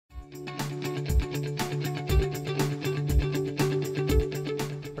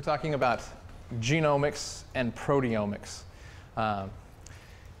talking about genomics and proteomics. And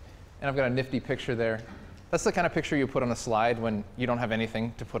I've got a nifty picture there. That's the kind of picture you put on a slide when you don't have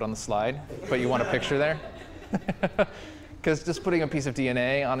anything to put on the slide, but you want a picture there. Because just putting a piece of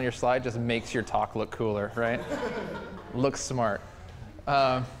DNA on your slide just makes your talk look cooler, right? Looks smart.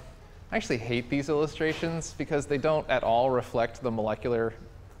 I actually hate these illustrations because they don't at all reflect the molecular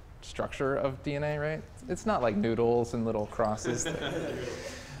structure of DNA, right? It's not like noodles and little crosses.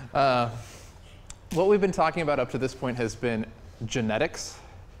 What we've been talking about up to this point has been genetics,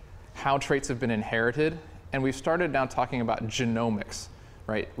 how traits have been inherited, and we've started now talking about genomics,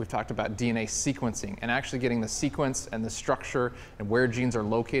 right? We've talked about DNA sequencing and actually getting the sequence and the structure and where genes are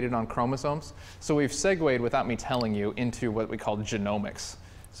located on chromosomes. So we've segued, without me telling you, into what we call genomics.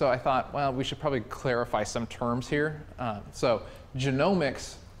 So I thought, well, we should probably clarify some terms here. So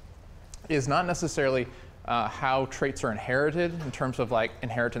genomics is not necessarily how traits are inherited in terms of like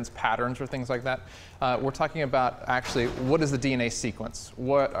inheritance patterns or things like that. We're talking about actually what is the DNA sequence?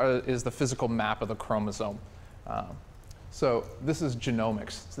 What is the physical map of the chromosome? So this is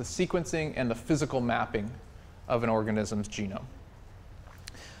genomics. It's the sequencing and the physical mapping of an organism's genome.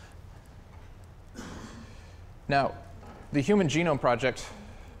 Now, the Human Genome Project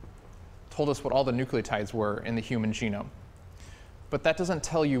told us what all the nucleotides were in the human genome. But that doesn't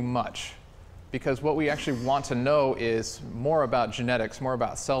tell you much, because what we actually want to know is more about genetics, more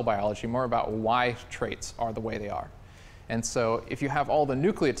about cell biology, more about why traits are the way they are. And so if you have all the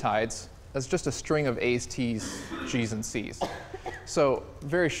nucleotides, that's just a string of A's, T's, G's, and C's. So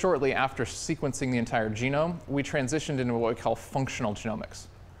very shortly after sequencing the entire genome, we transitioned into what we call functional genomics.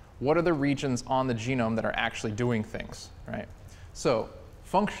 What are the regions on the genome that are actually doing things, right? So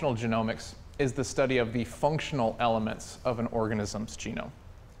functional genomics is the study of the functional elements of an organism's genome.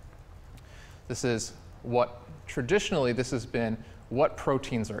 This is what, traditionally, this has been what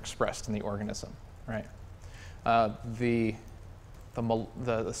proteins are expressed in the organism, right? The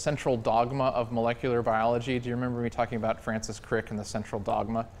central dogma of molecular biology, do you remember me talking about Francis Crick and the central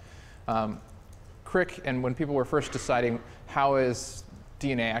dogma? Crick, and when people were first deciding how is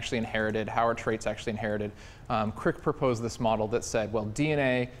DNA actually inherited, how are traits actually inherited, Crick proposed this model that said, well,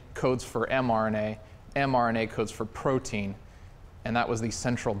 DNA codes for mRNA, mRNA codes for protein, and that was the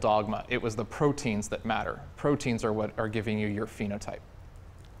central dogma. It was the proteins that matter. Proteins are what are giving you your phenotype.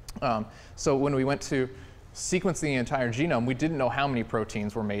 So when we went to sequence the entire genome, we didn't know how many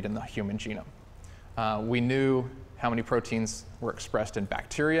proteins were made in the human genome. We knew how many proteins were expressed in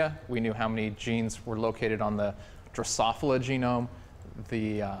bacteria. We knew how many genes were located on the Drosophila genome.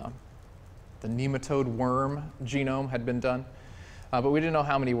 The nematode worm genome had been done. But we didn't know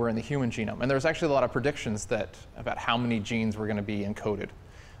how many were in the human genome. And there was actually a lot of predictions about how many genes were going to be encoded.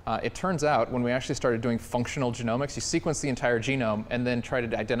 It turns out when we actually started doing functional genomics, you sequence the entire genome and then try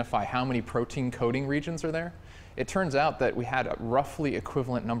to identify how many protein coding regions are there. It turns out that we had a roughly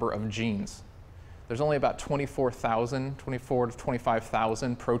equivalent number of genes. There's only about 24,000 to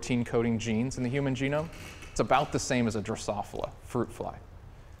 25,000 protein coding genes in the human genome. It's about the same as a Drosophila fruit fly,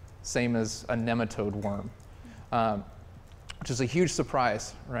 same as a nematode worm, which is a huge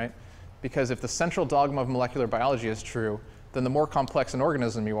surprise, right? Because if the central dogma of molecular biology is true, then the more complex an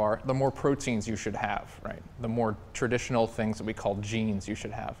organism you are, the more proteins you should have, right? The more traditional things that we call genes you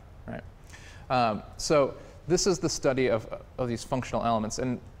should have, right? So this is the study of these functional elements.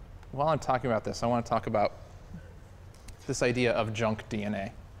 And while I'm talking about this, I want to talk about this idea of junk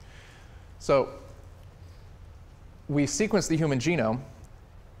DNA. So we sequence the human genome.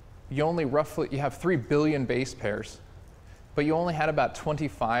 You have 3 billion base pairs, but you only had about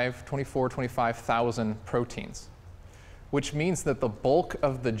 25,000 proteins, which means that the bulk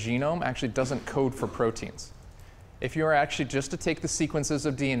of the genome actually doesn't code for proteins. If you were actually just to take the sequences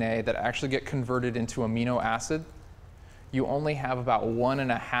of DNA that actually get converted into amino acid, you only have about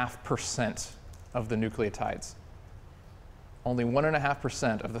 1.5% of the nucleotides. Only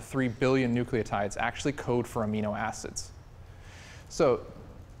 1.5% of the 3 billion nucleotides actually code for amino acids. So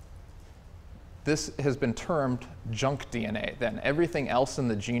this has been termed junk DNA. Then everything else in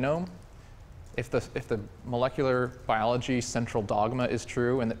the genome, if the molecular biology central dogma is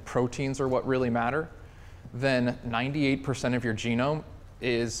true and that proteins are what really matter, then 98% of your genome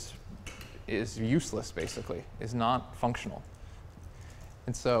is useless, basically, is not functional.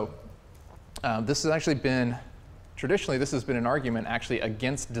 And so this has actually been, traditionally, this has been an argument actually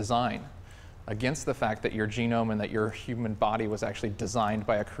against design, against the fact that your genome and that your human body was actually designed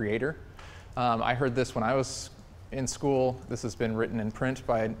by a creator. I heard this when I was in school. This has been written in print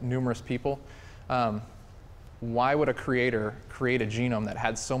by numerous people. Why would a creator create a genome that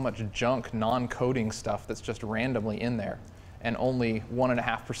had so much junk, non-coding stuff that's just randomly in there and only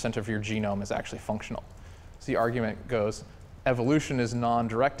 1.5% of your genome is actually functional. So the argument goes, evolution is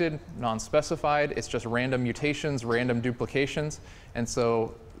non-directed, non-specified. It's just random mutations, random duplications. And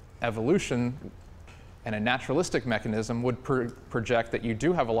so evolution and a naturalistic mechanism would project that you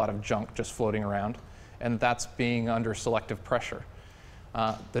do have a lot of junk just floating around, and that's being under selective pressure.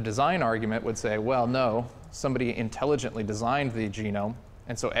 The design argument would say, well, no, somebody intelligently designed the genome,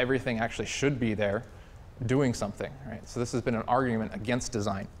 and so everything actually should be there doing something, right? So this has been an argument against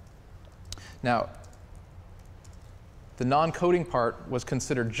design. Now, the non-coding part was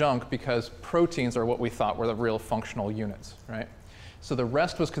considered junk because proteins are what we thought were the real functional units, right? So the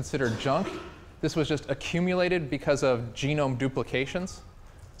rest was considered junk. This was just accumulated because of genome duplications.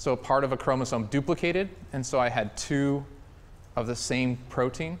 So part of a chromosome duplicated, and so I had 2 of the same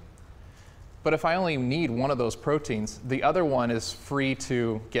protein. But if I only need one of those proteins, the other one is free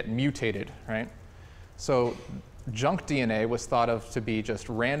to get mutated, right? So junk DNA was thought of to be just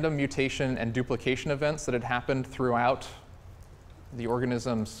random mutation and duplication events that had happened throughout the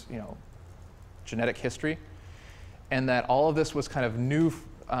organism's, genetic history, and that all of this was kind of new,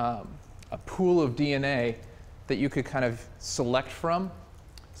 a pool of DNA that you could kind of select from.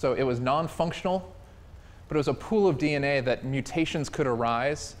 So it was non-functional, but it was a pool of DNA that mutations could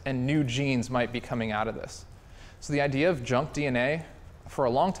arise and new genes might be coming out of this. So the idea of junk DNA for a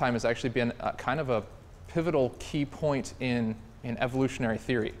long time has actually been kind of a pivotal key point in evolutionary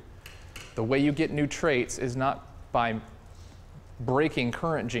theory. The way you get new traits is not by breaking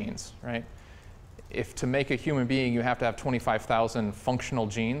current genes, right? If to make a human being you have to have 25,000 functional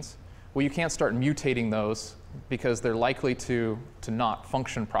genes, well, you can't start mutating those because they're likely to not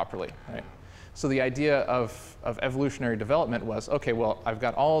function properly, right? So the idea of evolutionary development was, okay, well, I've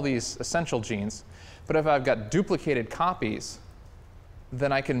got all these essential genes, but if I've got duplicated copies,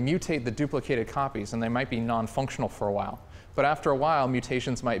 then I can mutate the duplicated copies, and they might be non-functional for a while. But after a while,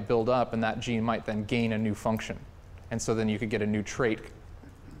 mutations might build up, and that gene might then gain a new function. And so then you could get a new trait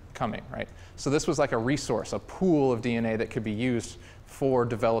coming, right? So this was like a resource, a pool of DNA that could be used for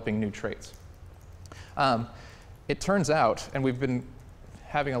developing new traits. It turns out, and we've been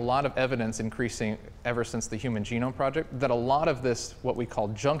having a lot of evidence increasing ever since the Human Genome Project, that a lot of this, what we call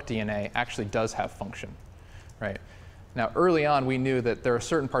junk DNA, actually does have function, right? Now, early on, we knew that there are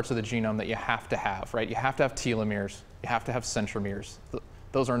certain parts of the genome that you have to have, right? You have to have telomeres, you have to have centromeres.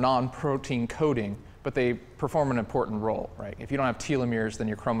 Those are non-protein coding, but they perform an important role, right? If you don't have telomeres, then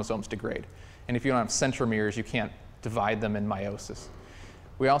your chromosomes degrade. And if you don't have centromeres, you can't divide them in meiosis.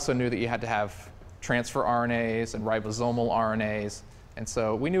 We also knew that you had to have transfer RNAs and ribosomal RNAs. And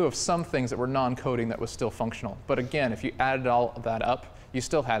so we knew of some things that were non-coding that was still functional. But again, if you added all of that up, you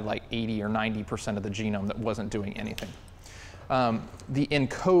still had like 80 or 90% of the genome that wasn't doing anything. The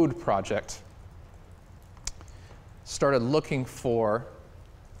ENCODE project started looking for,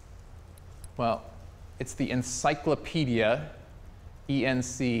 well, it's the encyclopedia,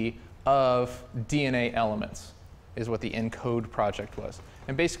 ENC, of DNA elements, is what the ENCODE project was.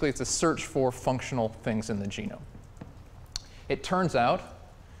 And basically, it's a search for functional things in the genome. It turns out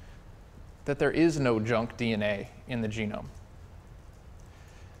that there is no junk DNA in the genome.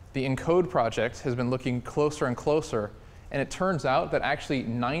 The ENCODE project has been looking closer and closer, and it turns out that actually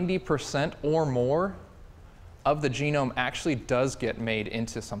 90% or more of the genome actually does get made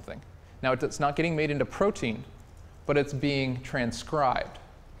into something. Now, it's not getting made into protein, but it's being transcribed.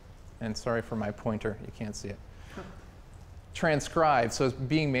 And sorry for my pointer, you can't see it. Transcribed, so it's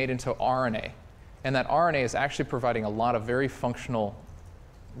being made into RNA. And that RNA is actually providing a lot of very functional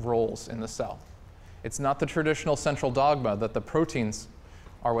roles in the cell. It's not the traditional central dogma that the proteins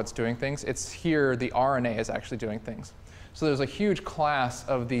are what's doing things. It's here the RNA is actually doing things. So there's a huge class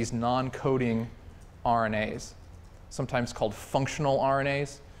of these non-coding RNAs, sometimes called functional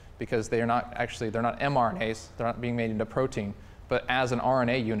RNAs, because they're not mRNAs, they're not being made into protein, but as an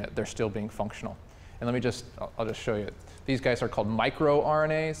RNA unit, they're still being functional. And I'll just show you. These guys are called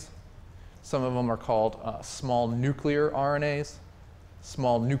microRNAs. Some of them are called small nuclear RNAs,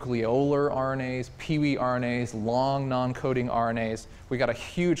 small nucleolar RNAs, peewee RNAs, long non-coding RNAs. We got a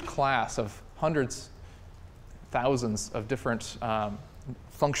huge class of hundreds, thousands of different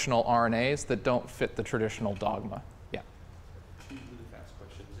functional RNAs that don't fit the traditional dogma. Yeah. Really fast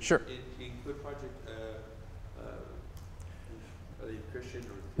question. Sure. In ENCODE project, are they Christian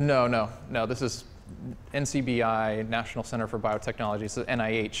or? No. This is NCBI, National Center for Biotechnology. It's the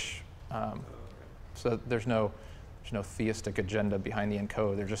NIH. Okay. So there's no theistic agenda behind the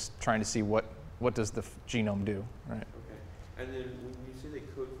ENCODE. They're just trying to see what does the genome do, right? Okay. And then when you say they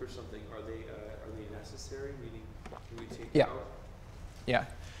code for something, are they necessary? Meaning, can we take Yeah. out? Yeah.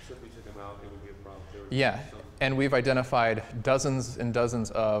 So So if we took them out, it would be a problem. There would Yeah, be some- and we've identified dozens and dozens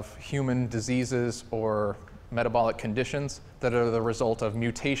of human diseases or metabolic conditions that are the result of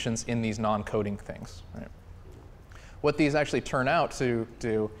mutations in these non-coding things. Right? What these actually turn out to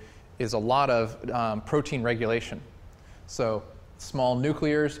do is a lot of protein regulation. So small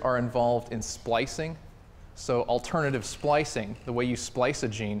nuclears are involved in splicing. So alternative splicing, the way you splice a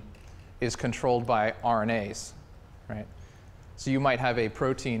gene, is controlled by RNAs, right? So you might have a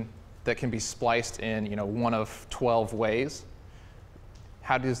protein that can be spliced in, one of 12 ways.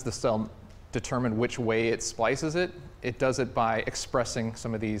 How does the cell determine which way it splices it? It does it by expressing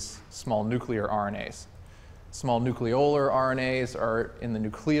some of these small nuclear RNAs. Small nucleolar RNAs are in the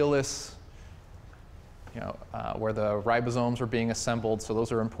nucleolus, where the ribosomes are being assembled, so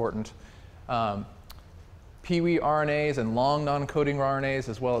those are important. Pee-wee RNAs and long non-coding RNAs,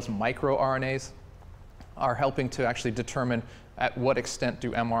 as well as microRNAs, are helping to actually determine at what extent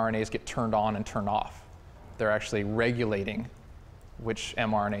do mRNAs get turned on and turned off. They're actually regulating which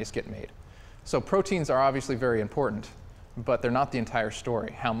mRNAs get made. So proteins are obviously very important, but they're not the entire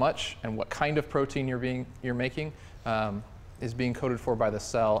story. How much and what kind of protein you're making is being coded for by the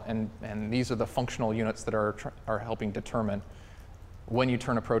cell, and these are the functional units that are helping determine when you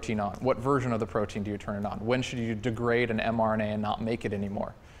turn a protein on. What version of the protein do you turn it on? When should you degrade an mRNA and not make it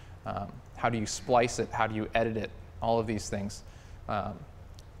anymore? How do you splice it? How do you edit it? All of these things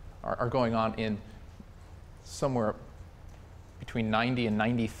are going on in somewhere between 90 and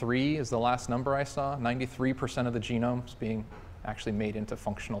 93 is the last number I saw. 93% of the genome is being actually made into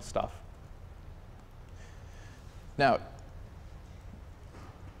functional stuff. Now,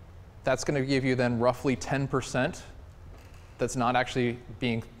 that's going to give you then roughly 10% that's not actually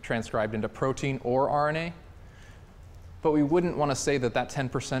being transcribed into protein or RNA. But we wouldn't want to say that that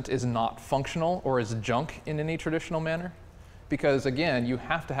 10% is not functional or is junk in any traditional manner. Because again, you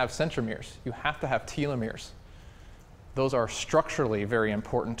have to have centromeres. You have to have telomeres. Those are structurally very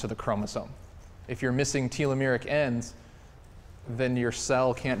important to the chromosome. If you're missing telomeric ends, then your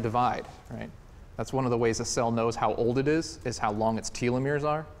cell can't divide, right? That's one of the ways a cell knows how old it is how long its telomeres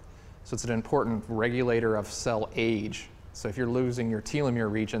are. So it's an important regulator of cell age. So if you're losing your telomere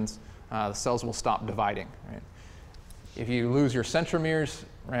regions, the cells will stop dividing, right? If you lose your centromeres,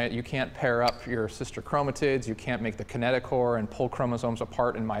 right, you can't pair up your sister chromatids, you can't make the kinetochore and pull chromosomes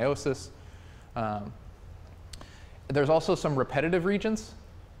apart in meiosis. There's also some repetitive regions,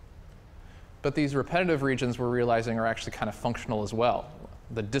 but these repetitive regions we're realizing are actually kind of functional as well.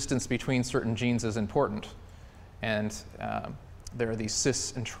 The distance between certain genes is important, and there are these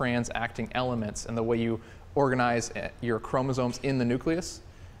cis and trans acting elements, and the way you organize your chromosomes in the nucleus.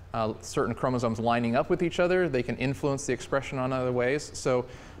 Certain chromosomes lining up with each other, they can influence the expression on other ways. So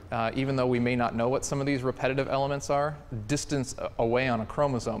even though we may not know what some of these repetitive elements are, distance away on a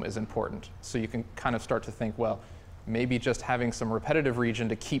chromosome is important. So you can kind of start to think, well, maybe just having some repetitive region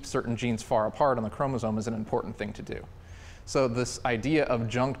to keep certain genes far apart on the chromosome is an important thing to do. So this idea of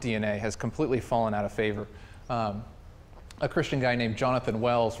junk DNA has completely fallen out of favor. A Christian guy named Jonathan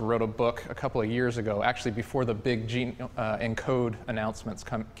Wells wrote a book a couple of years ago, actually before the big gene encode announcements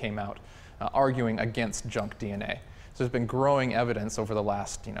came out, arguing against junk DNA. So there's been growing evidence over the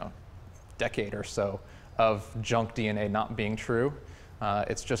last decade or so of junk DNA not being true.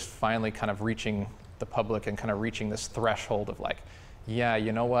 It's just finally kind of reaching the public and kind of reaching this threshold of like, yeah,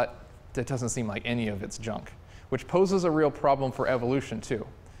 you know what? It doesn't seem like any of it's junk, which poses a real problem for evolution too,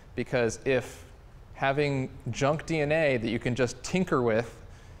 because if having junk DNA that you can just tinker with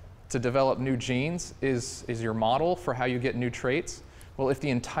to develop new genes is your model for how you get new traits, well, if the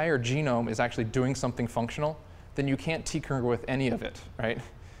entire genome is actually doing something functional, then you can't tinker with any of it, right?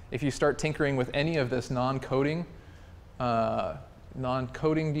 If you start tinkering with any of this non-coding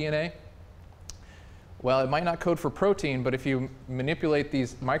DNA, well, it might not code for protein, but if you manipulate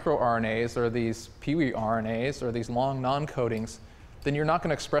these microRNAs or these pee-wee RNAs or these long non-codings, then you're not going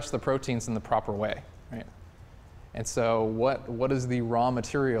to express the proteins in the proper way, right? And so what is the raw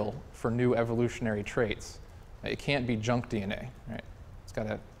material for new evolutionary traits? It can't be junk DNA, right? It's got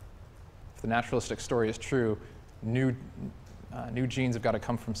to, if the naturalistic story is true, new genes have got to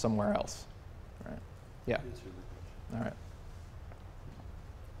come from somewhere else, right? Yeah. All right.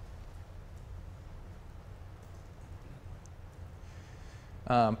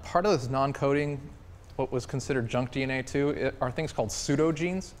 Part of this non-coding, what was considered junk DNA too, are things called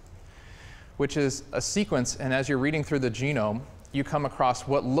pseudogenes, which is a sequence, and as you're reading through the genome, you come across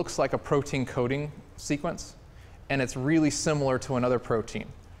what looks like a protein coding sequence, and it's really similar to another protein.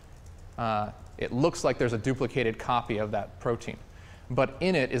 It looks like there's a duplicated copy of that protein, but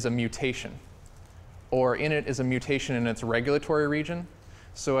in it is a mutation, or in it is a mutation in its regulatory region.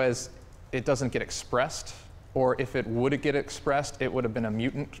 so as it doesn't get expressed, or if it would get expressed, it would have been a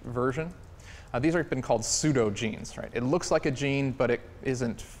mutant version. These have been called pseudogenes, right? It looks like a gene, but it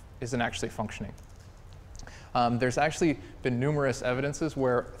isn't actually functioning. There's actually been numerous evidences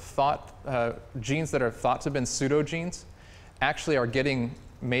where genes that are thought to have been pseudogenes actually are getting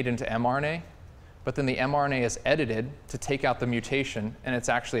made into mRNA, but then the mRNA is edited to take out the mutation, and it's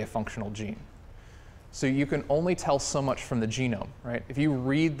actually a functional gene. So you can only tell so much from the genome, right? If you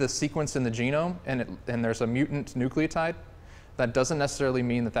read the sequence in the genome and there's a mutant nucleotide, that doesn't necessarily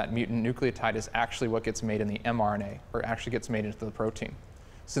mean that that mutant nucleotide is actually what gets made in the mRNA or actually gets made into the protein.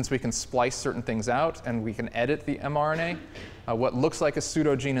 Since we can splice certain things out and we can edit the mRNA, what looks like a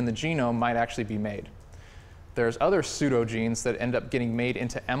pseudogene in the genome might actually be made. There's other pseudogenes that end up getting made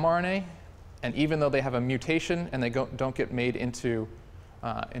into mRNA, and even though they have a mutation and they don't get made into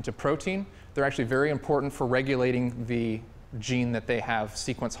protein, they're actually very important for regulating the gene that they have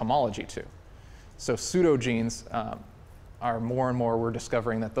sequence homology to. So pseudogenes are more and more, we're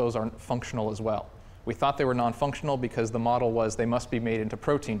discovering that those aren't functional as well. We thought they were non-functional because the model was they must be made into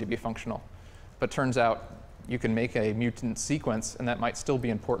protein to be functional. But turns out you can make a mutant sequence, and that might still be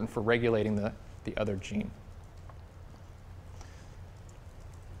important for regulating the other gene.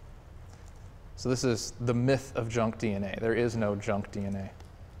 So this is the myth of junk DNA. There is no junk DNA.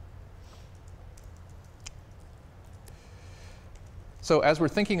 So as we're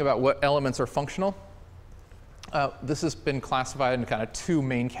thinking about what elements are functional, this has been classified in kind of two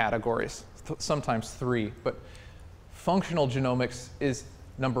main categories, sometimes three. But functional genomics is,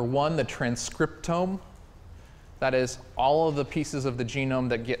 number one, the transcriptome. That is all of the pieces of the genome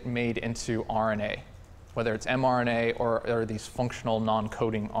that get made into RNA, whether it's mRNA or these functional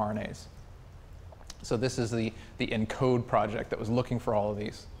non-coding RNAs. So this is the ENCODE project that was looking for all of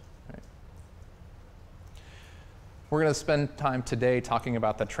these. We're going to spend time today talking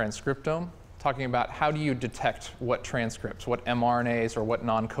about the transcriptome, talking about how do you detect what transcripts, what mRNAs or what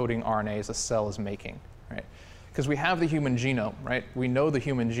non-coding RNAs a cell is making, right? Because we have the human genome, right? We know the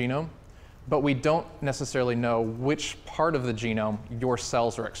human genome, but we don't necessarily know which part of the genome your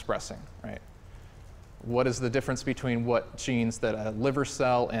cells are expressing, right? What is the difference between what genes that a liver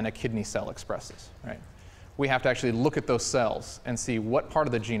cell and a kidney cell expresses, right? We have to actually look at those cells and see what part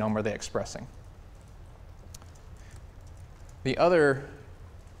of the genome are they expressing. The other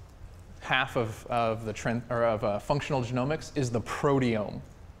half of functional genomics is the proteome.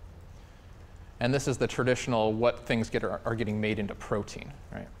 And this is the traditional what things are getting made into protein,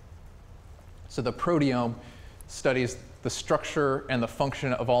 right? So the proteome studies the structure and the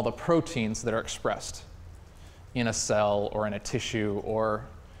function of all the proteins that are expressed in a cell or in a tissue or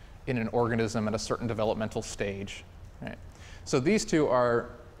in an organism at a certain developmental stage, right? So these two are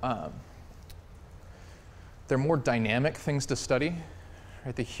they're more dynamic things to study.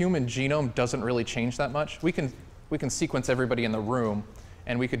 Right? The human genome doesn't really change that much. We can sequence everybody in the room,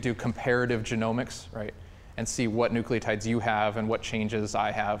 and we could do comparative genomics, right? And see what nucleotides you have and what changes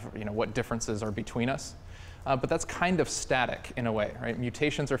I have, what differences are between us. But that's kind of static in a way, right?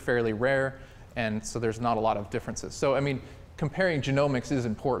 Mutations are fairly rare, and so there's not a lot of differences. So, I mean, comparing genomics is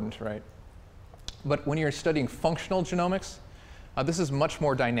important, right? But when you're studying functional genomics, this is much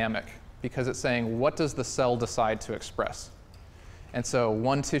more dynamic because it's saying, what does the cell decide to express? And so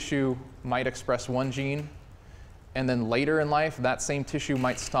one tissue might express one gene, and then later in life, that same tissue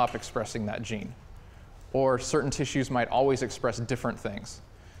might stop expressing that gene. Or certain tissues might always express different things.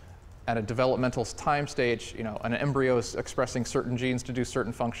 At a developmental time stage, an embryo is expressing certain genes to do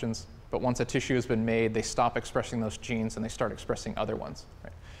certain functions, but once a tissue has been made, they stop expressing those genes and they start expressing other ones.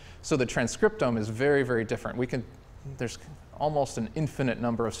 Right? So the transcriptome is very, very different. There's almost an infinite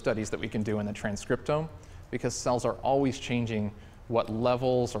number of studies that we can do in the transcriptome because cells are always changing what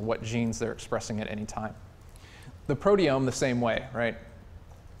levels or what genes they're expressing at any time. The proteome, the same way, right?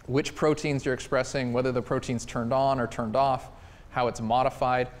 Which proteins you're expressing, whether the protein's turned on or turned off, how it's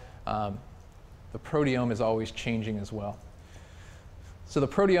modified. The proteome is always changing as well. So the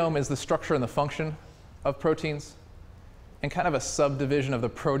proteome is the structure and the function of proteins. And kind of a subdivision of the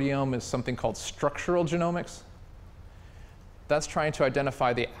proteome is something called structural genomics. That's trying to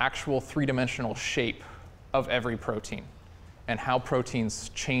identify the actual three-dimensional shape of every protein and how proteins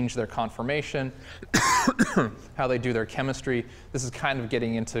change their conformation, how they do their chemistry. This is kind of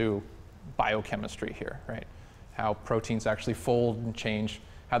getting into biochemistry here, right? How proteins actually fold and change,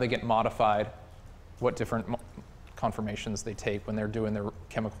 how they get modified, what different conformations they take when they're doing their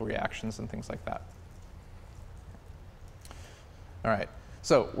chemical reactions and things like that. All right,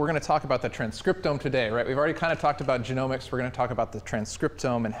 so we're going to talk about the transcriptome today, right? We've already kind of talked about genomics. We're going to talk about the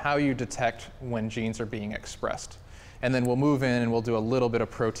transcriptome and how you detect when genes are being expressed. And then we'll move in and we'll do a little bit of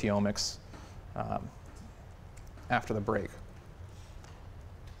proteomics after the break.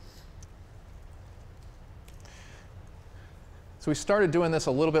 So we started doing this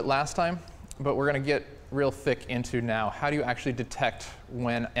a little bit last time, but we're going to get real thick into now how do you actually detect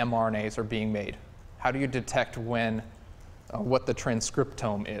when mRNAs are being made? How do you detect when what the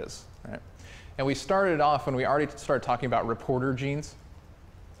transcriptome is? Right? And we started off when we already started talking about reporter genes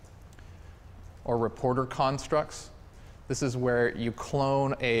or reporter constructs. This is where you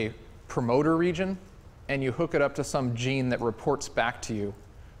clone a promoter region and you hook it up to some gene that reports back to you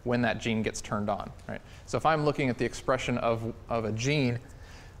when that gene gets turned on. Right? So if I'm looking at the expression of a gene,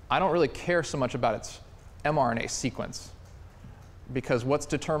 I don't really care so much about its mRNA sequence, because what's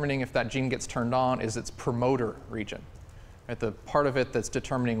determining if that gene gets turned on is its promoter region. Right? The part of it that's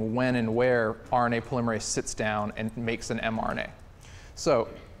determining when and where RNA polymerase sits down and makes an mRNA. So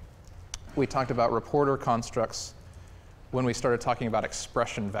we talked about reporter constructs when we started talking about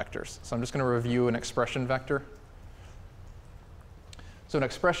expression vectors. So I'm just going to review an expression vector. So an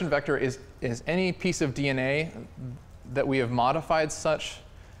expression vector is any piece of DNA that we have modified such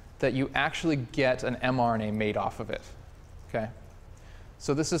that you actually get an mRNA made off of it. Okay?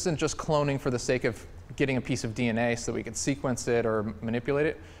 So this isn't just cloning for the sake of getting a piece of DNA so that we can sequence it or manipulate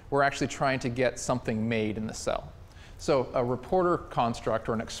it. We're actually trying to get something made in the cell. So a reporter construct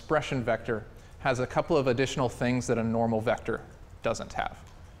or an expression vector has a couple of additional things that a normal vector doesn't have.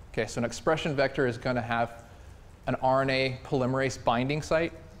 Okay, so an expression vector is going to have an RNA polymerase binding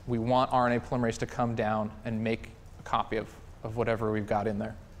site. We want RNA polymerase to come down and make a copy of whatever we've got in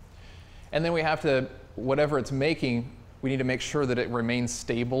there. And then we have to, whatever it's making, we need to make sure that it remains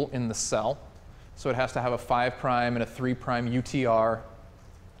stable in the cell. So it has to have a 5' and a 3' UTR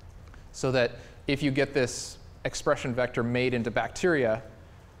so that if you get this expression vector made into bacteria,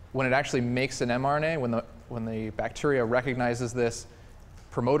 when it actually makes an mRNA, when the bacteria recognizes this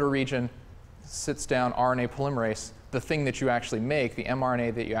promoter region, sits down RNA polymerase, the thing that you actually make, the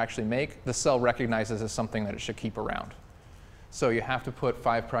mRNA that you actually make, the cell recognizes as something that it should keep around. So you have to put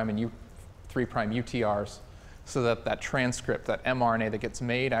 5' and 3' UTRs so that that transcript, that mRNA that gets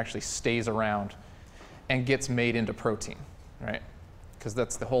made, actually stays around and gets made into protein, right? Because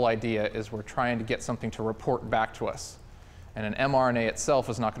that's the whole idea, is we're trying to get something to report back to us. And an mRNA itself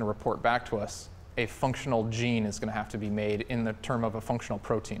is not going to report back to us. A functional gene is going to have to be made in the term of a functional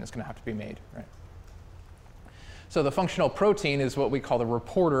protein is going to have to be made, right? So the functional protein is what we call the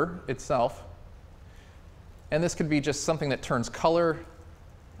reporter itself. And this could be just something that turns color.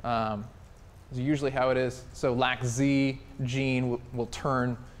 Is usually how it is. So LAC-Z gene will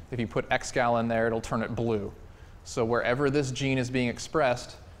turn, if you put XGAL in there, it'll turn it blue. So wherever this gene is being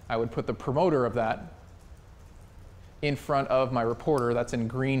expressed, I would put the promoter of that in front of my reporter, that's in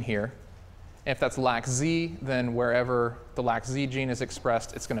green here. If that's LAC-Z, then wherever the LAC-Z gene is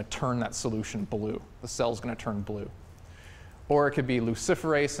expressed, it's going to turn that solution blue. The cell's going to turn blue. Or it could be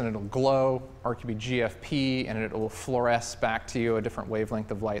luciferase and it'll glow, or it could be GFP and it will fluoresce back to you a different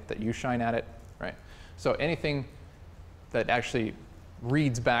wavelength of light that you shine at it, right? So anything that actually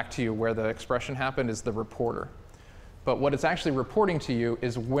reads back to you where the expression happened is the reporter. But what it's actually reporting to you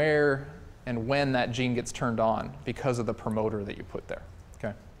is where and when that gene gets turned on because of the promoter that you put there,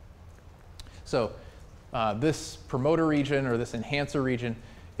 okay? So this promoter region or this enhancer region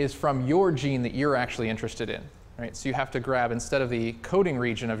is from your gene that you're actually interested in, right? So you have to grab, instead of the coding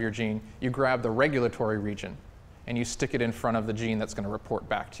region of your gene, you grab the regulatory region and you stick it in front of the gene that's going to report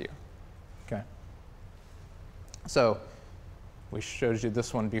back to you, okay? So we showed you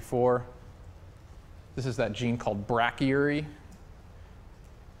this one before. This is that gene called brachyury.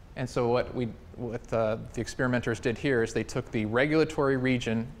 And so what the experimenters did here is they took the regulatory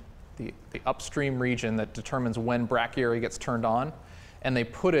region, the upstream region that determines when brachyury gets turned on, and they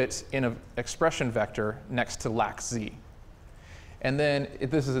put it in an expression vector next to LAC-Z. And then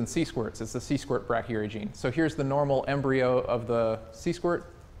this is in sea squirts. It's the sea squirt brachyury gene. So here's the normal embryo of the sea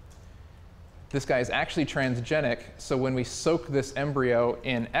squirt. This guy is actually transgenic. So when we soak this embryo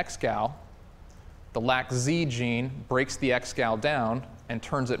in XGAL, the LAC-Z gene breaks the XGAL down and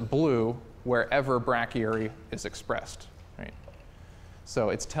turns it blue wherever brachyury is expressed, right? So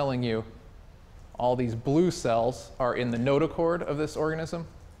it's telling you all these blue cells are in the notochord of this organism.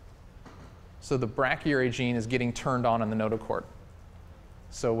 So the brachyury gene is getting turned on in the notochord.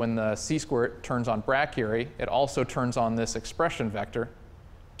 So when the sea squirt turns on brachyury, it also turns on this expression vector,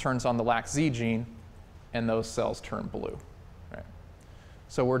 turns on the LAC-Z gene, and those cells turn blue. Right?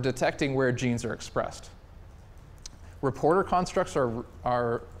 So we're detecting where genes are expressed. Reporter constructs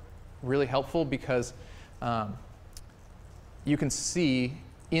are really helpful because you can see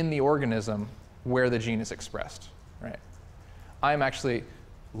in the organism where the gene is expressed. right? I'm actually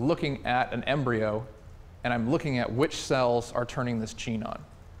looking at an embryo, and I'm looking at which cells are turning this gene on,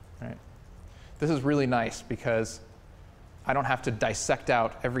 right? This is really nice because I don't have to dissect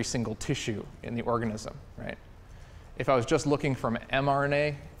out every single tissue in the organism, right? If I was just looking from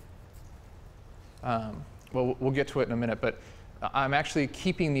mRNA, well, we'll get to it in a minute, but I'm actually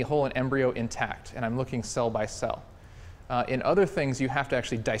keeping the whole embryo intact, and I'm looking cell by cell. In other things, you have to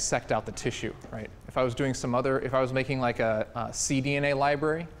actually dissect out the tissue, right? If I was doing if I was making like a cDNA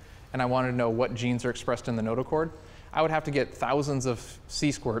library, and I wanted to know what genes are expressed in the notochord, I would have to get thousands of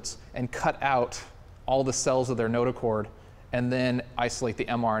C-squirts and cut out all the cells of their notochord, and then isolate the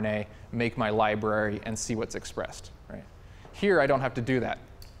mRNA, make my library, and see what's expressed, right? Here, I don't have to do that,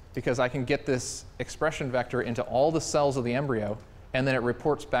 because I can get this expression vector into all the cells of the embryo, and then it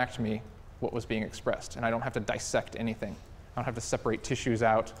reports back to me what was being expressed. And I don't have to dissect anything. I don't have to separate tissues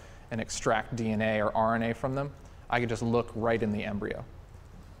out and extract DNA or RNA from them. I can just look right in the embryo.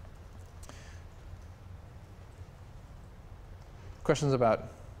 Questions about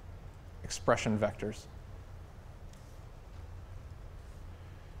expression vectors?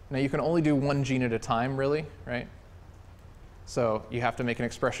 Now, you can only do one gene at a time, really, right? So you have to make an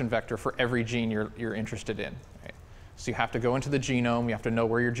expression vector for every gene you're interested in, right? So you have to go into the genome, you have to know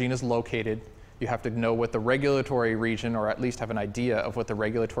where your gene is located, you have to know what the regulatory region, or at least have an idea of what the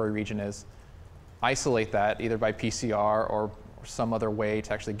regulatory region is, isolate that either by PCR or some other way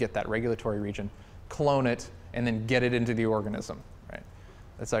to actually get that regulatory region, clone it, and then get it into the organism, right?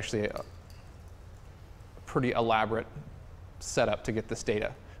 That's actually a pretty elaborate setup to get this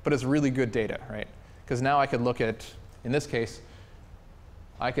data. But it's really good data, right? Because now I could look at, in this case,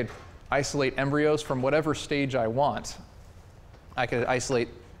 I could isolate embryos from whatever stage I want. I could isolate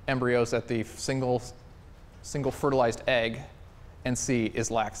embryos at the single fertilized egg and see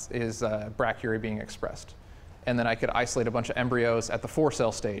is brachyury being expressed. And then I could isolate a bunch of embryos at the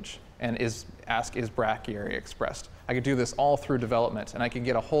 4-cell stage and ask, is brachyury expressed? I could do this all through development, and I could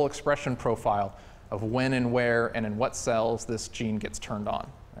get a whole expression profile of when and where and in what cells this gene gets turned on.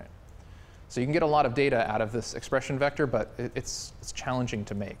 Right? So you can get a lot of data out of this expression vector, but it's challenging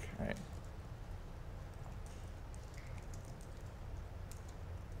to make. Right?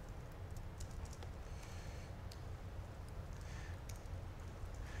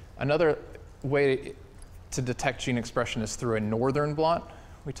 Another way to detect gene expression is through a northern blot.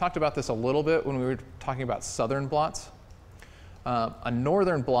 We talked about this a little bit when we were talking about southern blots. A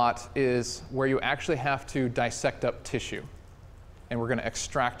northern blot is where you actually have to dissect up tissue, and we're going to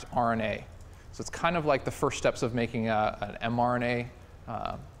extract RNA. So it's kind of like the first steps of making an mRNA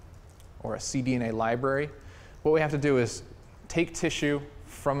or a cDNA library. What we have to do is take tissue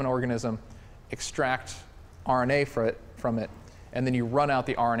from an organism, extract RNA from it, and then you run out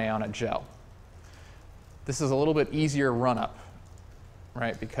the RNA on a gel. This is a little bit easier run up,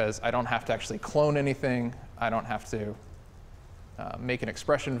 right? Because I don't have to actually clone anything. I don't have to make an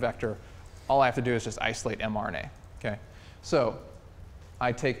expression vector. All I have to do is just isolate mRNA, okay? So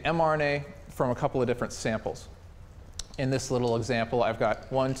I take mRNA from a couple of different samples. In this little example, I've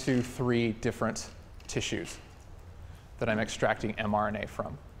got 1, 2, 3 different tissues that I'm extracting mRNA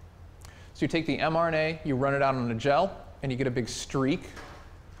from. So you take the mRNA, you run it out on a gel, and you get a big streak,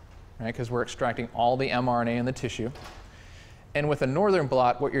 right? Because we're extracting all the mRNA in the tissue. And with a northern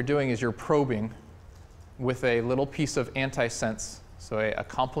blot, what you're doing is you're probing with a little piece of antisense, so a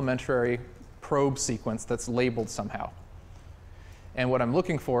complementary probe sequence that's labeled somehow. And what I'm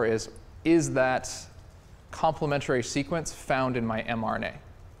looking for is that complementary sequence found in my mRNA?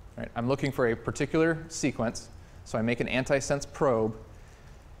 Right? I'm looking for a particular sequence, so I make an antisense probe,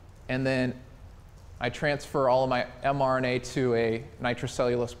 and then I transfer all of my mRNA to a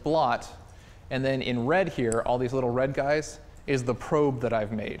nitrocellulose blot, and then in red here, all these little red guys, is the probe that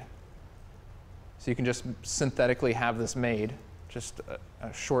I've made. So you can just synthetically have this made, just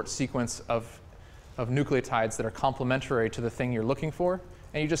a short sequence of nucleotides that are complementary to the thing you're looking for,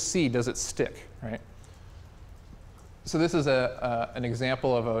 and you just see, does it stick, right? So this is an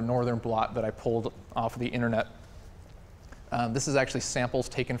example of a northern blot that I pulled off of the internet. This is actually samples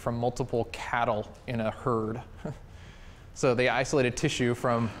taken from multiple cattle in a herd. So they isolated tissue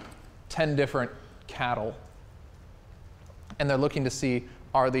from 10 different cattle, and they're looking to see,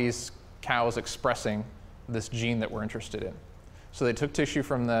 are these cows expressing this gene that we're interested in? So they took tissue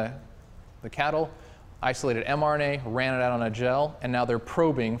from the cattle, isolated mRNA, ran it out on a gel, and now they're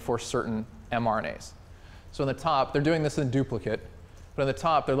probing for certain mRNAs. So in the top, they're doing this in duplicate, but in the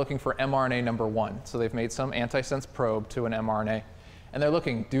top, they're looking for mRNA number 1. So they've made some antisense probe to an mRNA, and they're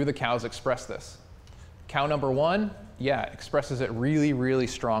looking, do the cows express this? Cow number 1, yeah, expresses it really, really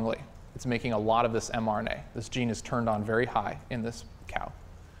strongly. It's making a lot of this mRNA. This gene is turned on very high in this cow.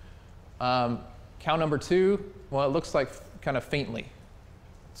 Cow number 2, well, it looks like kind of faintly.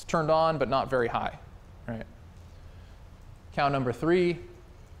 It's turned on, but not very high, right? Cow number 3,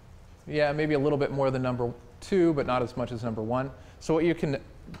 yeah, maybe a little bit more than number 2, but not as much as number 1. So what you can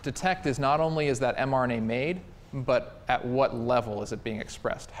detect is not only is that mRNA made, but at what level is it being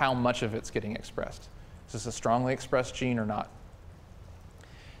expressed? How much of it's getting expressed? Is this a strongly expressed gene or not?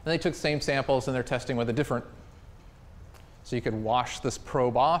 And they took the same samples and they're testing with a different. So you could wash this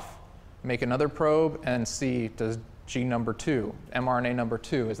probe off, make another probe, and see, does gene number 2, mRNA number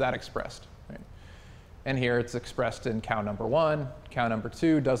 2, is that expressed? Right? And here it's expressed in cow number 1, cow number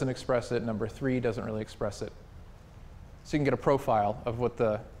 2 doesn't express it, number 3 doesn't really express it. So you can get a profile of what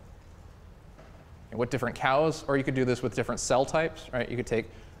different cows, or you could do this with different cell types, right? You could take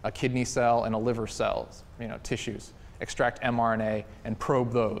a kidney cell and a liver cell, tissues, extract mRNA and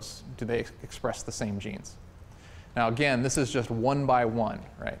probe those. Do they express the same genes? Now again, this is just one by one,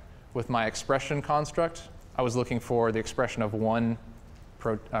 right? With my expression construct, I was looking for the expression of one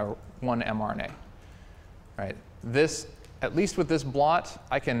mRNA, right? This, at least with this blot,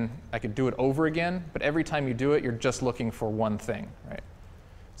 I could do it over again, but every time you do it, you're just looking for one thing, right?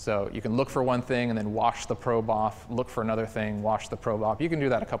 So you can look for one thing and then wash the probe off, look for another thing, wash the probe off. You can do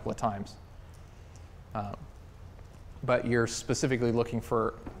that a couple of times. But you're specifically looking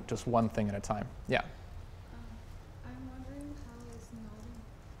for just one thing at a time. Yeah? I'm wondering how is northern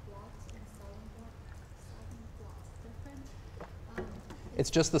blots and southern blots different? It's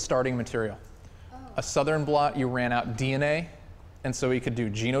just the starting material. Oh. A southern blot, you ran out DNA, and so you could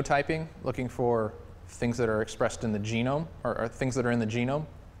do genotyping, looking for things that are expressed in the genome, or things that are in the genome,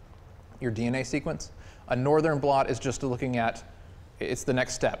 your DNA sequence. A northern blot is just looking at, it's the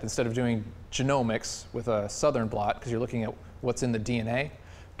next step. Instead of doing genomics with a southern blot, because you're looking at what's in the DNA,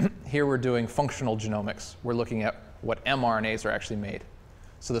 here we're doing functional genomics. We're looking at what mRNAs are actually made.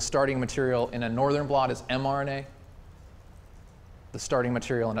 So the starting material in a northern blot is mRNA. The starting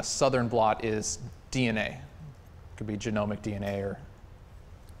material in a southern blot is DNA. It could be genomic DNA or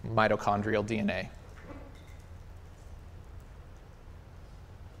mitochondrial DNA.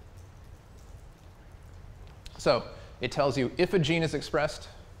 So it tells you if a gene is expressed,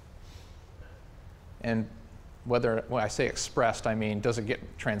 and when I say expressed, I mean, does it get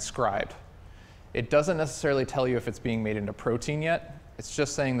transcribed? It doesn't necessarily tell you if it's being made into protein yet. It's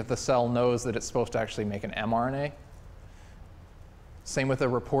just saying that the cell knows that it's supposed to actually make an mRNA. Same with a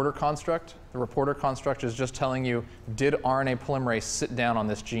reporter construct. The reporter construct is just telling you, did RNA polymerase sit down on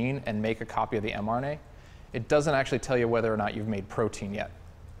this gene and make a copy of the mRNA? It doesn't actually tell you whether or not you've made protein yet.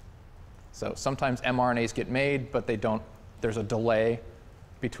 So sometimes mRNAs get made, but they don't. There's a delay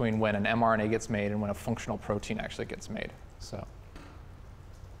between when an mRNA gets made and when a functional protein actually gets made. So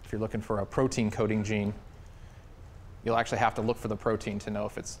if you're looking for a protein coding gene, you'll actually have to look for the protein to know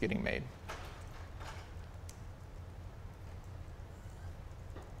if it's getting made.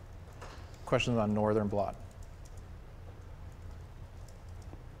 Questions on northern blot?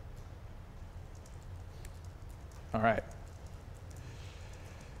 All right.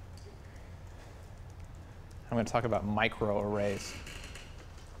 I'm going to talk about microarrays.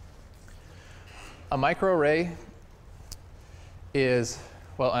 A microarray is,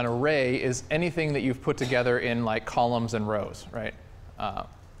 well, an array is anything that you've put together in like columns and rows, right?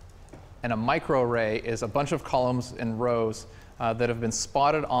 And a microarray is a bunch of columns and rows that have been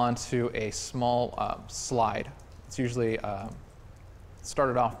spotted onto a small slide. It's usually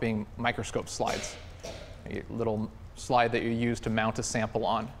started off being microscope slides, a little slide that you use to mount a sample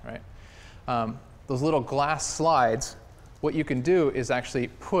on, right? Those little glass slides, what you can do is actually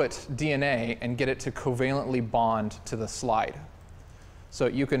put DNA and get it to covalently bond to the slide. So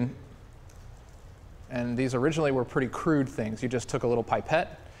you can, and these originally were pretty crude things. You just took a little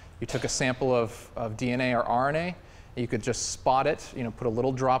pipette, you took a sample of DNA or RNA, you could just spot it, put a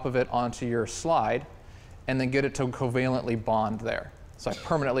little drop of it onto your slide, and then get it to covalently bond there. So I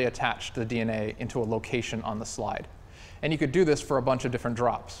permanently attached the DNA into a location on the slide. And you could do this for a bunch of different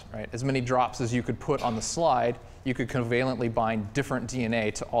drops, right? As many drops as you could put on the slide, you could covalently bind different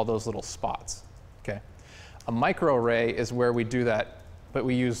DNA to all those little spots, okay? A microarray is where we do that, but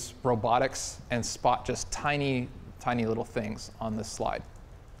we use robotics and spot just tiny, tiny little things on this slide.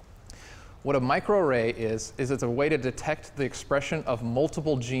 What a microarray is it's a way to detect the expression of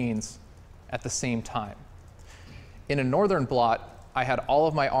multiple genes at the same time. In a northern blot, I had all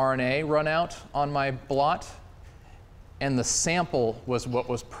of my RNA run out on my blot, and the sample was what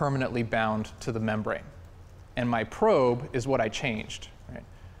was permanently bound to the membrane. And my probe is what I changed. Right?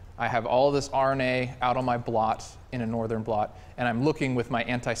 I have all this RNA out on my blot in a northern blot, and I'm looking with my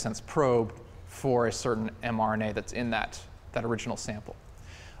antisense probe for a certain mRNA that's in that original sample.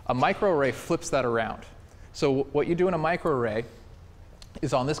 A microarray flips that around. So what you do in a microarray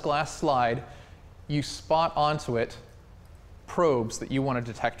is on this glass slide, you spot onto it probes that you want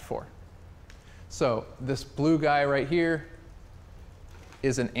to detect for. So this blue guy right here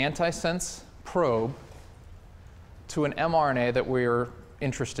is an antisense probe to an mRNA that we're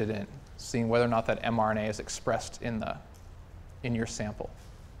interested in, seeing whether or not that mRNA is expressed in your sample.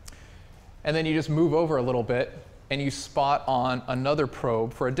 And then you just move over a little bit and you spot on another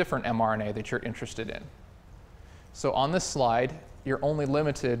probe for a different mRNA that you're interested in. So on this slide, you're only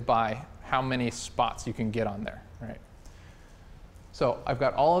limited by how many spots you can get on there, right? So I've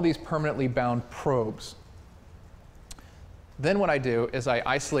got all of these permanently bound probes. Then what I do is I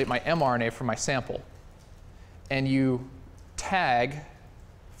isolate my mRNA from my sample. And you tag,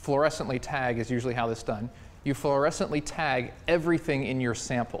 fluorescently tag is usually how this is done. You fluorescently tag everything in your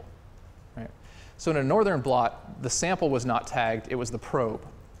sample. Right? So in a northern blot, the sample was not tagged, it was the probe.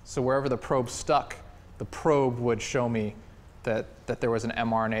 So wherever the probe stuck, the probe would show me that there was an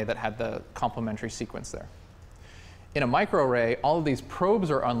mRNA that had the complementary sequence there. In a microarray, all of these probes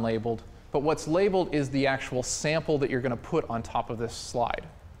are unlabeled, but what's labeled is the actual sample that you're going to put on top of this slide.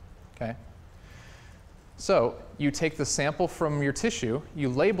 Okay? So you take the sample from your tissue, you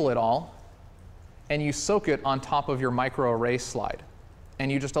label it all, and you soak it on top of your microarray slide,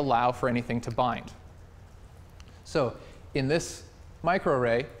 and you just allow for anything to bind. So in this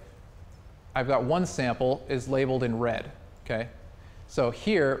microarray, I've got one sample is labeled in red. Okay? So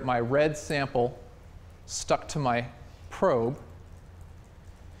here, my red sample stuck to my probe,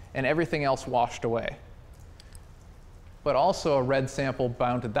 and everything else washed away. But also a red sample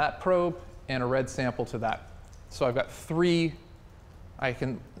bound to that probe, and a red sample to that. So I've got three. I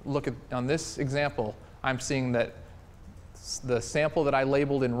can look at, on this example, I'm seeing that the sample that I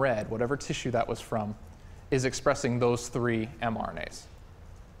labeled in red, whatever tissue that was from, is expressing those three mRNAs,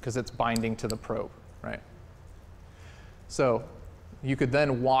 because it's binding to the probe, right? So you could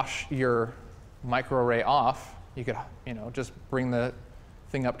then wash your microarray off. You could, just bring the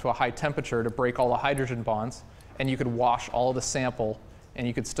thing up to a high temperature to break all the hydrogen bonds, and you could wash all the sample, and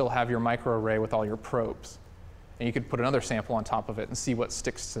you could still have your microarray with all your probes. And you could put another sample on top of it and see what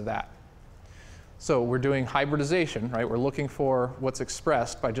sticks to that. So we're doing hybridization, right? We're looking for what's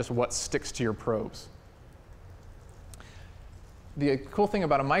expressed by just what sticks to your probes. The cool thing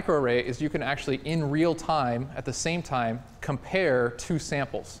about a microarray is you can actually, in real time, at the same time, compare two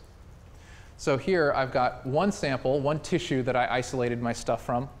samples. So here I've got one sample, one tissue that I isolated my stuff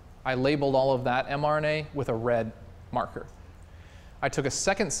from. I labeled all of that mRNA with a red marker. I took a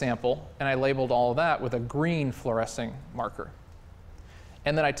second sample and I labeled all of that with a green fluorescing marker.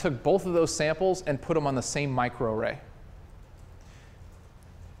 And then I took both of those samples and put them on the same microarray.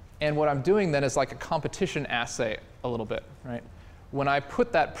 And what I'm doing then is like a competition assay a little bit, right? When I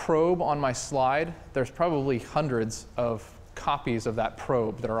put that probe on my slide, there's probably hundreds of copies of that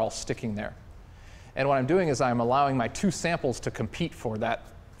probe that are all sticking there. And what I'm doing is I'm allowing my two samples to compete for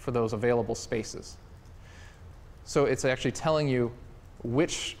those available spaces. So it's actually telling you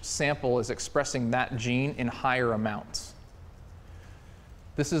which sample is expressing that gene in higher amounts.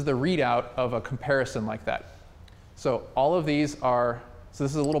 This is the readout of a comparison like that. So all of these are, so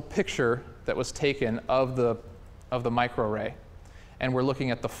this is a little picture that was taken of the microarray. And we're looking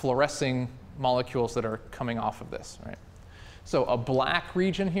at the fluorescing molecules that are coming off of this, right? So a black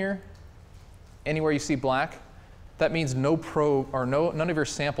region here, anywhere you see black, that means no probe, or none of your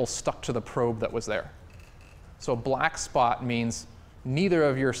samples stuck to the probe that was there. So a black spot means neither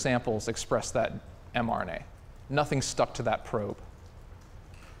of your samples express that mRNA. Nothing stuck to that probe.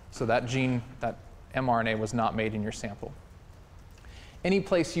 So that gene, that mRNA was not made in your sample. Any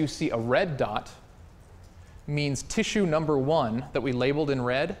place you see a red dot means tissue number 1 that we labeled in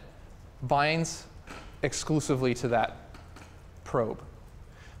red binds exclusively to that probe.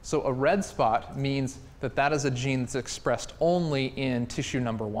 So a red spot means that that is a gene that's expressed only in tissue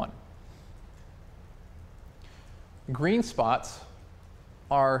number 1. Green spots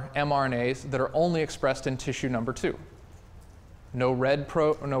are mRNAs that are only expressed in tissue number 2. No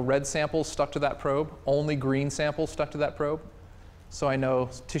red samples stuck to that probe, only green samples stuck to that probe. So I know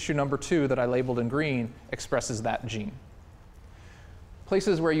tissue number 2 that I labeled in green expresses that gene.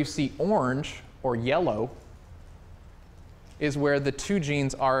 Places where you see orange or yellow is where the two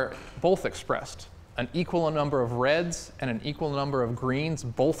genes are both expressed. An equal number of reds and an equal number of greens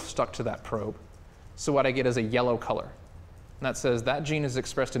both stuck to that probe. So what I get is a yellow color. And that says that gene is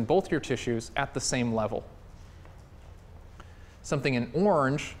expressed in both your tissues at the same level. Something in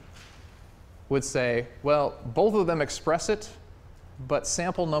orange would say, well, both of them express it, but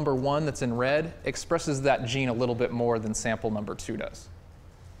sample number 1 that's in red expresses that gene a little bit more than sample number 2 does.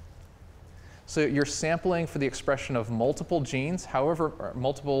 So you're sampling for the expression of multiple genes, or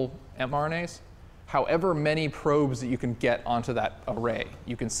multiple mRNAs, however many probes that you can get onto that array.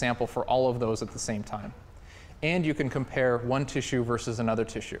 You can sample for all of those at the same time. And you can compare one tissue versus another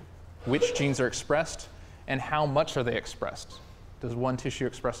tissue. Which genes are expressed, and how much are they expressed? Does one tissue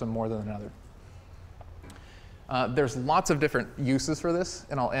express them more than another? There's lots of different uses for this,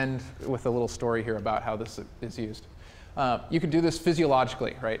 and I'll end with a little story here about how this is used. You could do this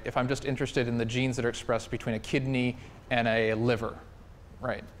physiologically, right? If I'm just interested in the genes that are expressed between a kidney and a liver,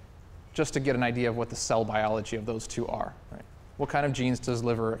 right? Just to get an idea of what the cell biology of those two are, right? What kind of genes does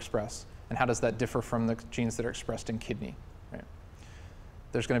liver express, and how does that differ from the genes that are expressed in kidney, right?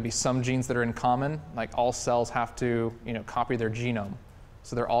 There's going to be some genes that are in common, like all cells have to, copy their genome.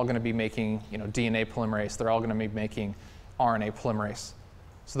 So they're all going to be making, DNA polymerase. They're all going to be making RNA polymerase.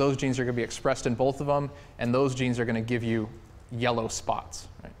 So those genes are going to be expressed in both of them, and those genes are going to give you yellow spots,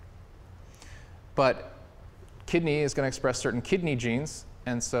 right? But kidney is going to express certain kidney genes,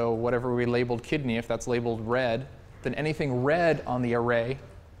 and so whatever we labeled kidney, if that's labeled red, then anything red on the array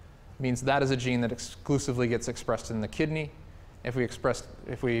means that is a gene that exclusively gets expressed in the kidney. If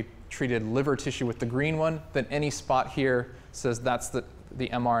we treated liver tissue with the green one, then any spot here says that's the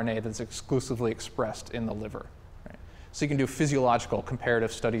mRNA that's exclusively expressed in the liver. Right? So you can do physiological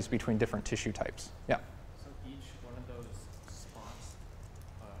comparative studies between different tissue types. Yeah? So each one of those spots,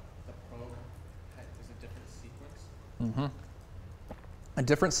 the probe is a different sequence? Mm-hmm. A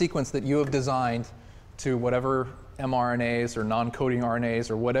different sequence that you have designed to whatever mRNAs or non-coding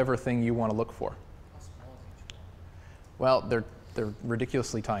RNAs or whatever thing you want to look for. How small is each one? Well, they're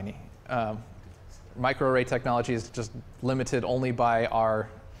ridiculously tiny. Microarray technology is just limited only by our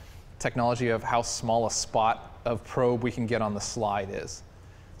technology of how small a spot of probe we can get on the slide is.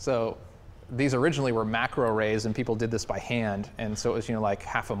 So these originally were macroarrays, and people did this by hand, and so it was like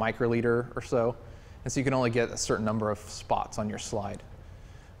half a microliter or so, and so you can only get a certain number of spots on your slide.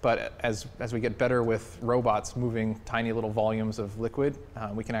 But as we get better with robots moving tiny little volumes of liquid,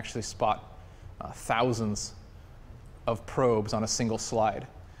 we can actually spot thousands of probes on a single slide.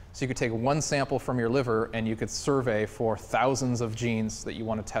 So you could take one sample from your liver and you could survey for thousands of genes that you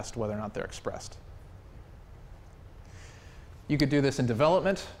want to test whether or not they're expressed. You could do this in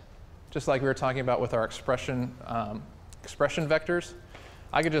development, just like we were talking about with our expression vectors.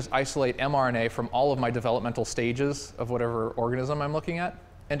 I could just isolate mRNA from all of my developmental stages of whatever organism I'm looking at,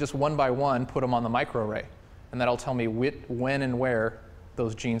 and just one by one put them on the microarray. And that'll tell me when and where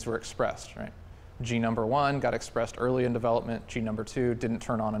those genes were expressed, right? Gene number 1 got expressed early in development. Gene number 2 didn't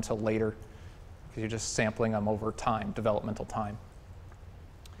turn on until later, because you're just sampling them over time, developmental time.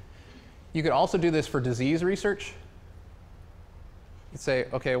 You could also do this for disease research. You'd say,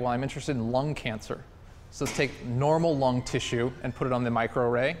 okay, well, I'm interested in lung cancer. So let's take normal lung tissue and put it on the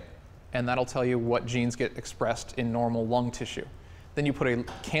microarray, and that'll tell you what genes get expressed in normal lung tissue. Then you put a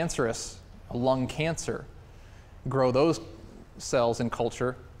lung cancer, grow those cells in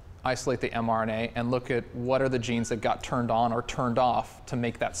culture, isolate the mRNA, and look at what are the genes that got turned on or turned off to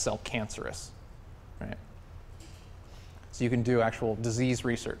make that cell cancerous, right? So you can do actual disease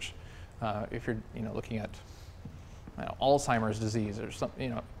research. If you're looking at Alzheimer's disease or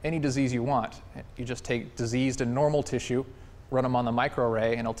any disease you want, you just take diseased and normal tissue, run them on the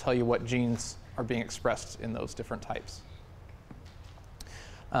microarray, and it'll tell you what genes are being expressed in those different types.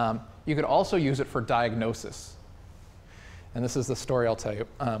 You could also use it for diagnosis. And this is the story I'll tell you.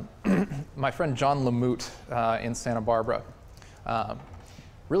 My friend John Lamoot in Santa Barbara,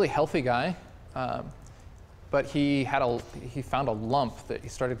 really healthy guy, but he found a lump that he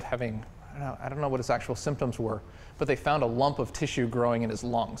started having. I don't know what his actual symptoms were, but they found a lump of tissue growing in his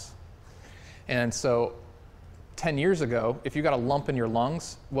lungs. And so 10 years ago, if you got a lump in your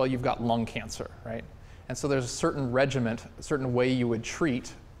lungs, well, you've got lung cancer, right? And so there's a certain regimen, a certain way you would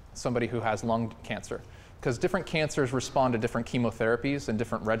treat somebody who has lung cancer, because different cancers respond to different chemotherapies and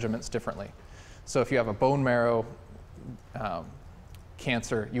different regimens differently. So if you have a bone marrow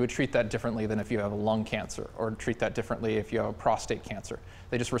cancer, you would treat that differently than if you have a lung cancer, or treat that differently if you have a prostate cancer.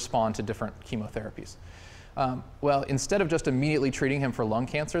 They just respond to different chemotherapies. Well, instead of just immediately treating him for lung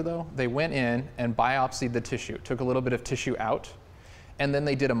cancer, though, they went in and biopsied the tissue, took a little bit of tissue out, and then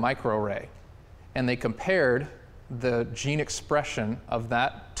they did a microarray. And they compared the gene expression of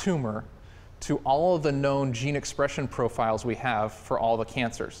that tumor to all of the known gene expression profiles we have for all the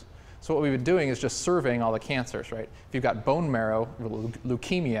cancers. So what we've been doing is just surveying all the cancers, right? If you've got bone marrow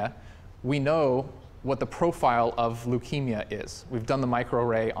leukemia, we know what the profile of leukemia is. We've done the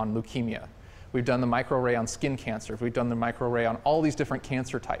microarray on leukemia. We've done the microarray on skin cancer. We've done the microarray on all these different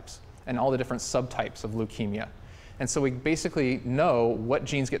cancer types and all the different subtypes of leukemia. And so we basically know what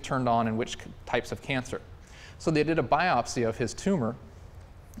genes get turned on in which types of cancer. So they did a biopsy of his tumor,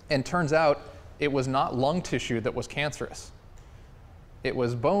 and turns out it was not lung tissue that was cancerous. It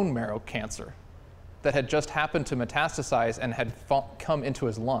was bone marrow cancer that had just happened to metastasize and had come into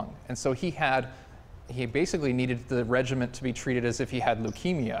his lung. And so he basically needed the regimen to be treated as if he had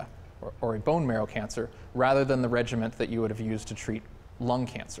leukemia or a bone marrow cancer, rather than the regimen that you would have used to treat lung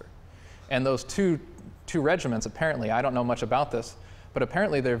cancer. And those two regimens, apparently, I don't know much about this, but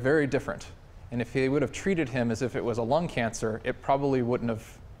apparently they're very different. And if he would have treated him as if it was a lung cancer, it probably wouldn't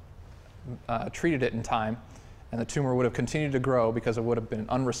have treated it in time, and the tumor would have continued to grow because it would have been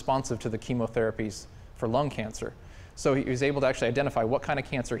unresponsive to the chemotherapies for lung cancer. So he was able to actually identify what kind of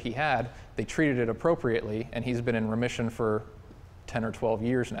cancer he had. They treated it appropriately, and he's been in remission for 10 or 12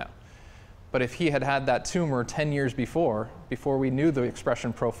 years now. But if he had had that tumor 10 years before we knew the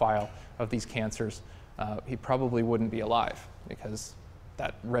expression profile of these cancers, he probably wouldn't be alive, because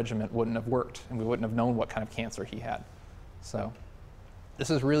that regimen wouldn't have worked, and we wouldn't have known what kind of cancer he had. So this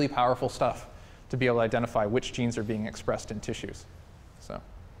is really powerful stuff to be able to identify which genes are being expressed in tissues. So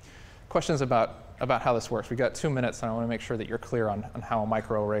questions about how this works? We've got 2 minutes, and I want to make sure that you're clear on how a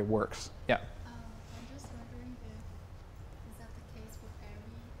microarray works. Yeah? I'm just wondering is that the case with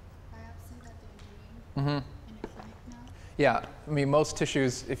every biopsy that they're doing in a clinic now? Yeah, I mean, most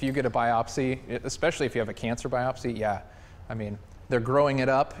tissues, if you get a biopsy, especially if you have a cancer biopsy, yeah. I mean, they're growing it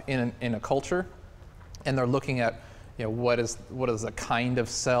up in a culture, and they're looking at, what is the kind of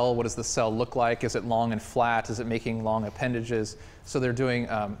cell? What does the cell look like? Is it long and flat? Is it making long appendages? So they're doing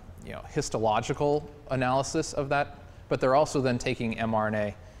histological analysis of that, but they're also then taking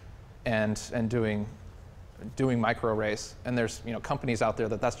mRNA and doing microarrays. And there's companies out there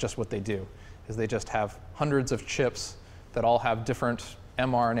that's just what they do, is they just have hundreds of chips that all have different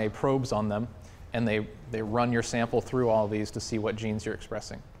mRNA probes on them, and they run your sample through all of these to see what genes you're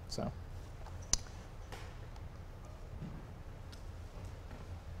expressing. So.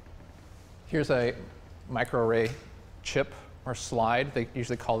 Here's a microarray chip or slide. They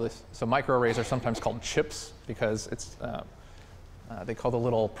usually call this, so microarrays are sometimes called chips because it's, they call the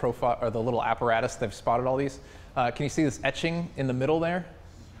little profile, or the little apparatus, they've spotted all these. Can you see this etching in the middle there?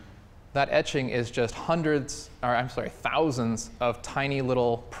 That etching is just thousands of tiny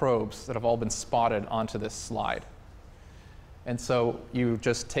little probes that have all been spotted onto this slide. And so you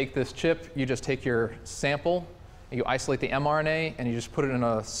just take this chip, you just take your sample, you isolate the mRNA, and you just put it in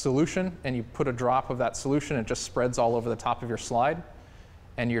a solution, and you put a drop of that solution, and it just spreads all over the top of your slide,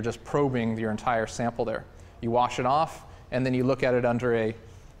 and you're just probing your entire sample there. You wash it off, and then you look at it under a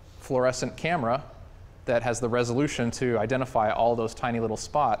fluorescent camera that has the resolution to identify all those tiny little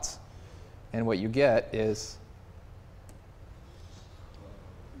spots, and what you get is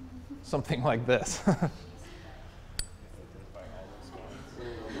something like this.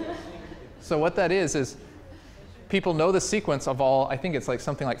 So what that is people know the sequence of all, I think it's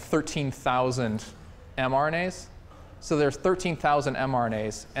something like 13,000 mRNAs. So there's 13,000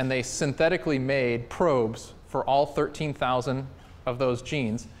 mRNAs, and they synthetically made probes for all 13,000 of those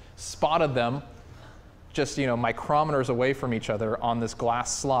genes, spotted them just micrometers away from each other on this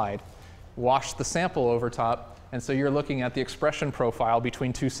glass slide, washed the sample over top, and so you're looking at the expression profile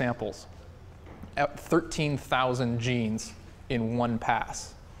between two samples at 13,000 genes in one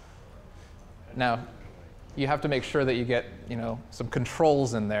pass. Now, you have to make sure that you get some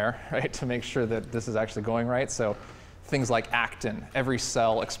controls in there, right, to make sure that this is actually going right. So things like actin, every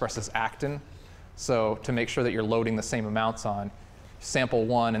cell expresses actin. So to make sure that you're loading the same amounts on, sample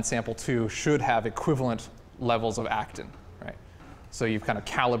 1 and sample 2 should have equivalent levels of actin, right? So you've kind of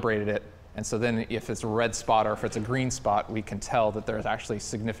calibrated it, and so then if it's a red spot or if it's a green spot, we can tell that there's actually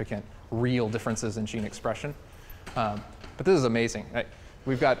significant real differences in gene expression. But this is amazing, right?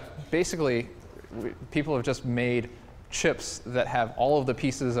 We've got basically, people have just made chips that have all of the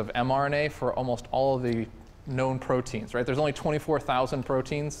pieces of mRNA for almost all of the known proteins, right? There's only 24,000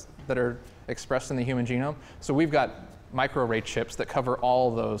 proteins that are expressed in the human genome. So we've got microarray chips that cover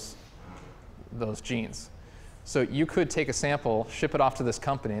all those genes. So you could take a sample, ship it off to this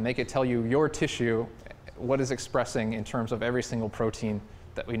company, and they could tell you your tissue, what is expressing in terms of every single protein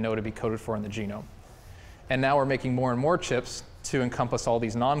that we know to be coded for in the genome. And now we're making more and more chips to encompass all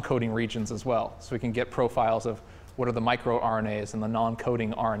these non-coding regions as well. So we can get profiles of what are the microRNAs and the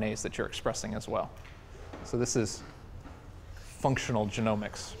non-coding RNAs that you're expressing as well. So this is functional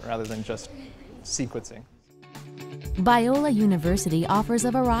genomics rather than just sequencing. Biola University offers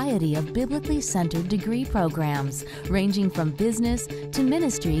a variety of biblically centered degree programs, ranging from business to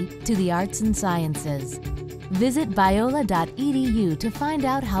ministry to the arts and sciences. Visit biola.edu to find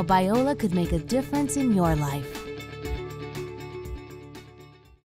out how Biola could make a difference in your life.